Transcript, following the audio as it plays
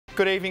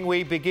Good evening.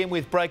 We begin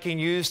with breaking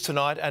news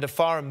tonight, and a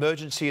fire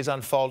emergency is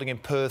unfolding in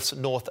Perth's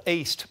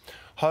northeast.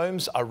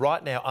 Homes are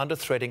right now under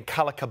threat in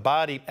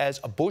Cullacabardee as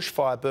a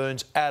bushfire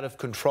burns out of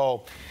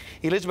control.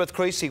 Elizabeth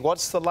Creasy,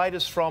 what's the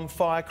latest from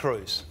fire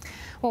crews?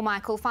 Well,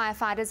 Michael,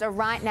 firefighters are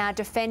right now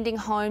defending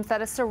homes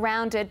that are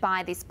surrounded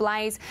by this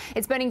blaze.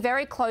 It's burning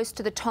very close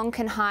to the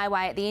Tonkin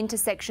Highway at the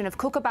intersection of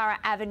Cullacabardee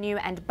Avenue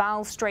and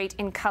Bull Street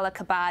in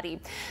Cullacabardee.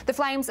 The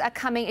flames are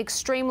coming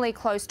extremely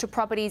close to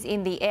properties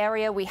in the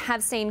area. We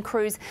have seen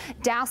crews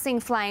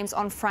dousing flames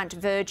on front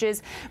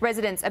verges.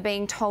 Residents are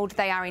being told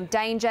they are in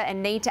danger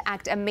and need to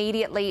act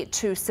immediately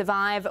to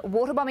survive.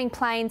 Waterbombing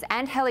planes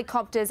and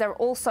helicopters are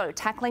also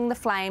tackling the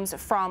flames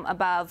from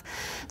above.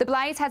 The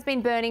blaze has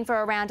been burning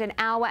for around an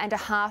hour and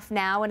a half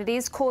now, and it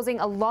is causing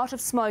a lot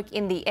of smoke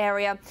in the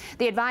area.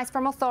 The advice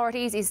from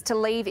authorities is to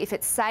leave if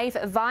it's safe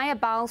via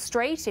Bull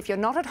Street. If you're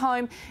not at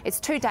home, it's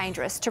too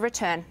dangerous to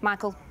return.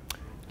 Michael.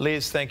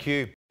 Liz, thank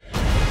you.